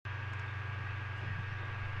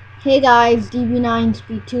Hey guys,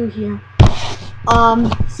 DB9Speed2 here.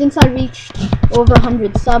 Since I reached over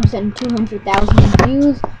 100 subs and 200,000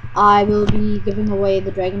 views, I will be giving away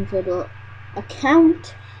the DragonFable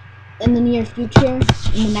account in the near future,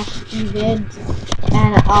 in the next few vids,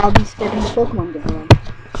 and I'll be starting a Pokemon giveaway.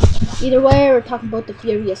 Either way, we're talking about the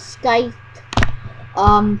Furious Scythe.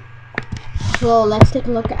 So let's take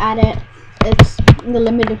a look at it. It's in the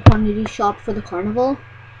limited quantity shop for the carnival,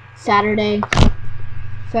 Saturday,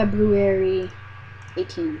 February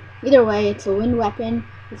 18. Either way, it's a wind weapon.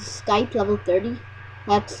 It's a Scythe level 30.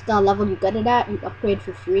 That's the level you get it at. You upgrade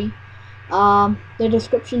for free. The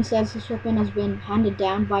description says this weapon has been handed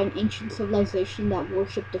down by an ancient civilization that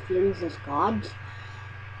worshipped the Furies as gods.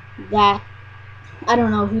 That, I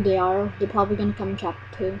don't know who they are. They're probably going to come in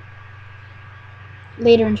chapter 2.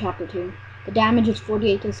 Later in chapter 2. The damage is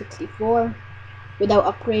 48 to 64 without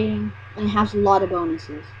upgrading, and it has a lot of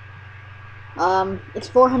bonuses. It's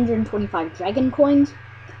 425 dragon coins.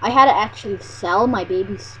 I had to actually sell my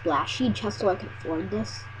baby Splashy just so I could afford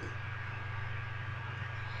this.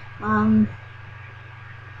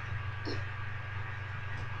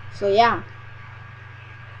 So yeah.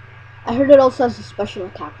 I heard it also has a special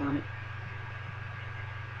attack on it.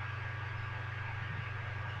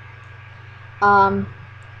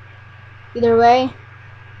 Either way,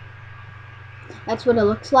 that's what it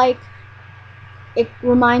looks like. It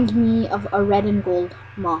reminds me of a red and gold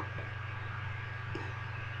mock.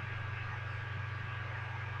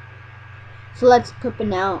 So let's equip it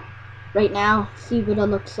now. Right now, see what it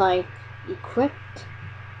looks like equipped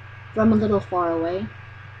from a little far away.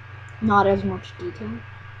 Not as much detail.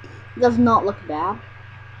 It does not look bad.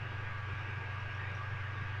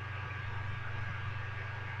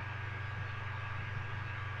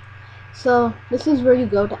 So this is where you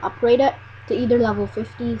go to upgrade it to either level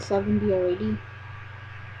 50, 70, or 80.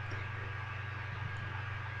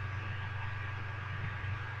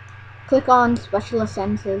 Click on Special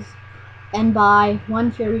Essences and buy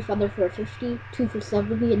 1 Fairy Feather for 50, 2 for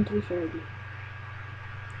 70, and 3 for 80.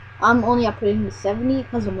 I'm only upgrading to 70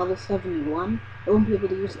 because I'm level 71. I won't be able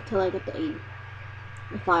to use it till I get to 80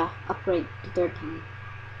 if I upgrade the third time.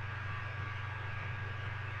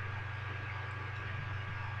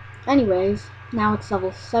 Anyways, now it's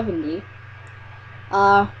level 70.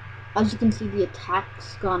 As you can see, the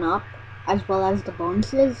attack's gone up, as well as the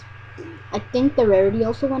bonuses. I think the rarity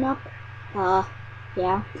also went up.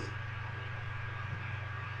 Yeah.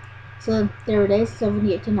 So there it is,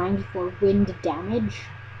 78 to 94 wind damage.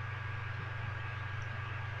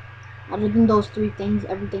 Other than those 3 things,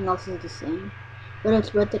 everything else is the same. But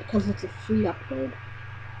it's worth it because it's a free upgrade.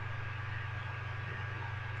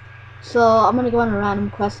 So I'm gonna go on a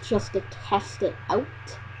random quest just to test it out.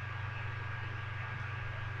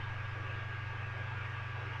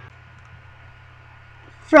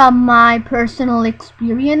 From my personal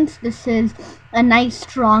experience, this is a nice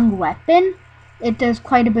strong weapon. It does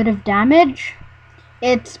quite a bit of damage.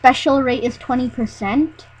 Its special rate is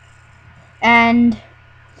 20%, and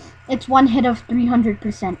it's one hit of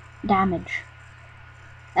 300% damage.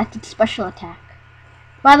 That's its special attack.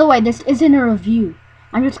 By the way, this isn't a review.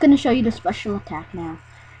 I'm just going to show you the special attack now.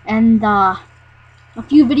 And a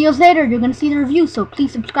few videos later, you're going to see the review, so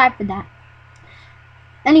please subscribe for that.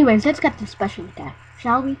 Anyways, let's get to the special attack,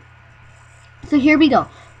 shall we? So here we go.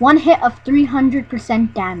 One hit of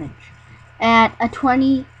 300% damage at a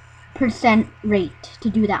 20% rate to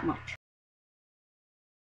do that much.